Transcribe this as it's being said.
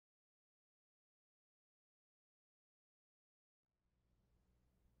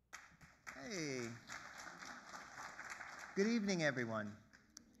Hey. Good evening, everyone.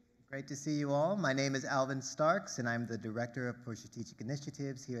 Great to see you all. My name is Alvin Starks, and I'm the Director for Strategic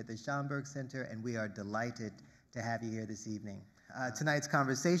Initiatives here at the Schomburg Center, and we are delighted to have you here this evening. Tonight's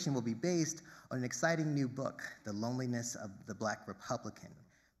conversation will be based on an exciting new book, The Loneliness of the Black Republican.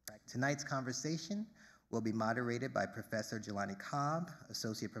 Tonight's conversation will be moderated by Professor Jelani Cobb,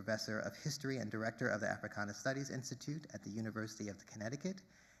 Associate Professor of History and Director of the Africana Studies Institute at the University of Connecticut.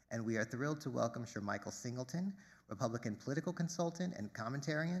 And we are thrilled to welcome Shermichael Singleton, Republican political consultant and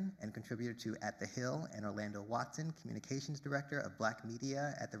commentarian and contributor to At the Hill, and Orlando Watson, Communications Director of Black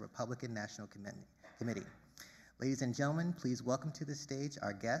Media at the Republican National Committee. Ladies and gentlemen, please welcome to the stage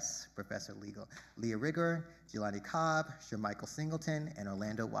our guests, Professor Leah Rigueur, Jelani Cobb, Shermichael Singleton, and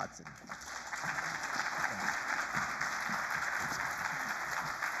Orlando Watson.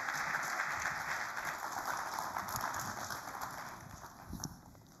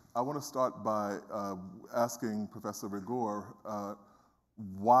 I want to start by asking Professor Rigueur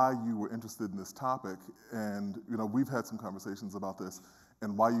why you were interested in this topic, and we've had some conversations about this,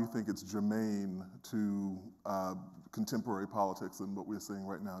 and why you think it's germane to contemporary politics and what we're seeing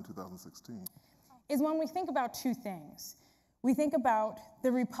right now in 2016. Is when we think about two things. We think about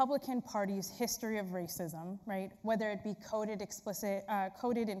the Republican Party's history of racism, right? Whether it be coded, implicit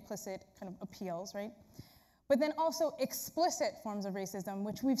kind of appeals, right? But then also explicit forms of racism,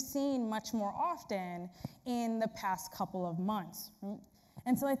 which we've seen much more often in the past couple of months. Right?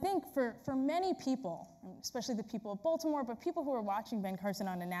 And so I think for many people, especially the people of Baltimore, but people who are watching Ben Carson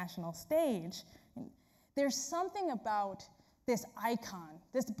on a national stage, there's something about this icon,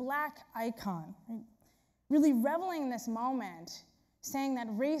 this black icon, right? Really reveling in this moment, saying that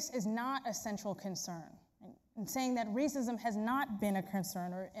race is not a central concern. And saying that racism has not been a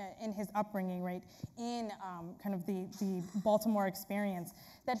concern or in his upbringing, right, in kind of the Baltimore experience,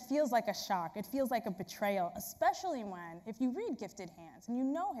 that feels like a shock. It feels like a betrayal, especially when, if you read Gifted Hands and you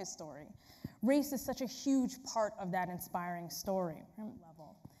know his story, race is such a huge part of that inspiring story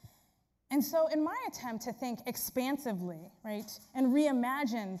level. And so in my attempt to think expansively, right, and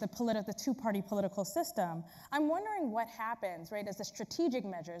reimagine the two-party political system, I'm wondering what happens, right, as a strategic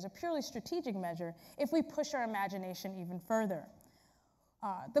measure, as a purely strategic measure, if we push our imagination even further.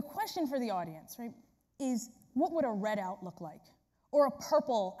 The question for the audience, right, is what would a red out look like? Or a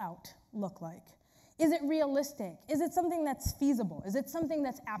purple out look like? Is it realistic? Is it something that's feasible? Is it something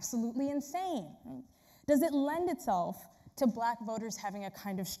that's absolutely insane? Right? Does it lend itself to black voters having a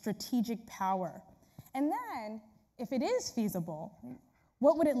kind of strategic power? And then, if it is feasible,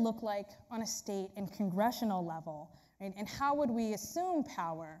 what would it look like on a state and congressional level, right? And how would we assume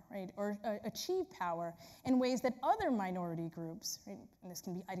power, right, or achieve power in ways that other minority groups, right, and this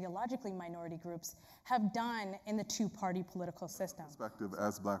can be ideologically minority groups, have done in the two-party political system? Perspective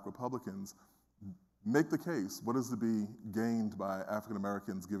as Black Republicans, make the case. What is to be gained by African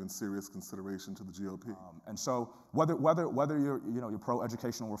Americans given serious consideration to the GOP? And so, whether you're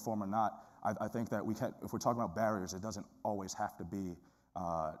pro-educational reform or not, I think that if we're talking about barriers, it doesn't always have to be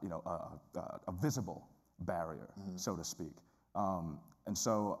a visible barrier, so to speak. And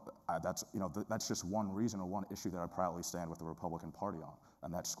so that's just one reason or one issue that I proudly stand with the Republican Party on,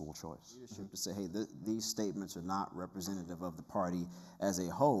 and that's school choice. Leadership to say, hey, these statements are not representative of the party as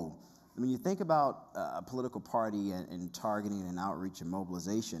a whole. I mean, you think about a political party and targeting and outreach and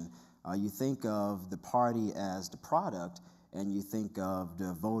mobilization, you think of the party as the product, and you think of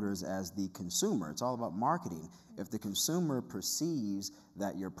the voters as the consumer. It's all about marketing. If the consumer perceives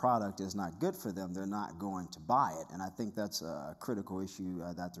that your product is not good for them, they're not going to buy it. And I think that's a critical issue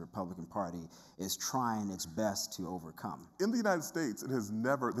that the Republican Party is trying its best to overcome. In the United States,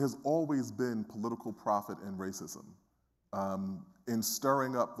 there's always been political profit in racism. In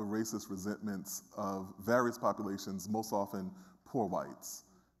stirring up the racist resentments of various populations, most often poor whites.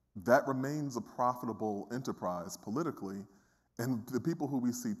 That remains a profitable enterprise politically, and the people who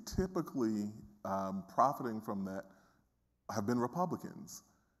we see typically profiting from that have been Republicans.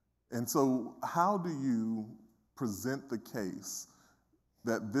 And so how do you present the case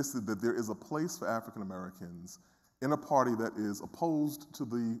that there is a place for African Americans in a party that is opposed to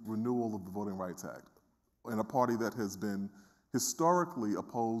the renewal of the Voting Rights Act, in a party that has been historically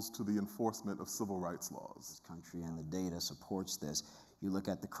opposed to the enforcement of civil rights laws? This country, and the data supports this. You look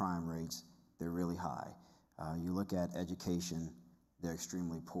at the crime rates, they're really high. You look at education, they're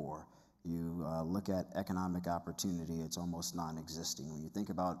extremely poor. You look at economic opportunity, it's almost non-existing. When you think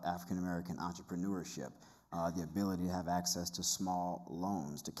about African-American entrepreneurship, the ability to have access to small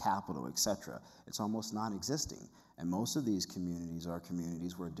loans, to capital, et cetera, it's almost non-existing. And most of these communities are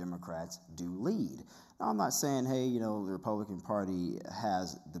communities where Democrats do lead. Now, I'm not saying, hey, you know, the Republican Party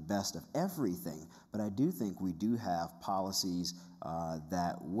has the best of everything, but I do think we do have policies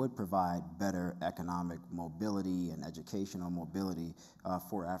that would provide better economic mobility and educational mobility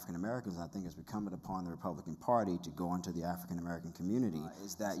for African Americans. I think it's incumbent upon the Republican Party to go into the African American community,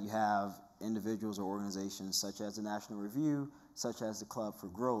 is that you have individuals or organizations such as the National Review, such as the Club for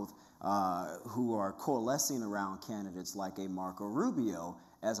Growth, who are coalescing around candidates like a Marco Rubio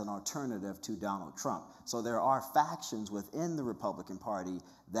as an alternative to Donald Trump. So there are factions within the Republican Party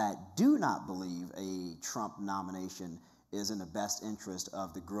that do not believe a Trump nomination is in the best interest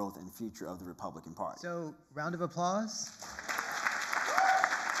of the growth and future of the Republican Party. So, round of applause.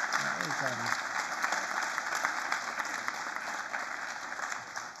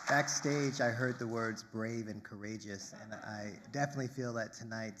 Backstage, I heard the words brave and courageous, and I definitely feel that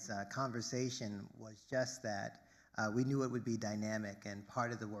tonight's conversation was just that. We knew it would be dynamic, and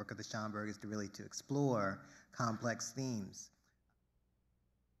part of the work of the Schomburg is to really explore complex themes.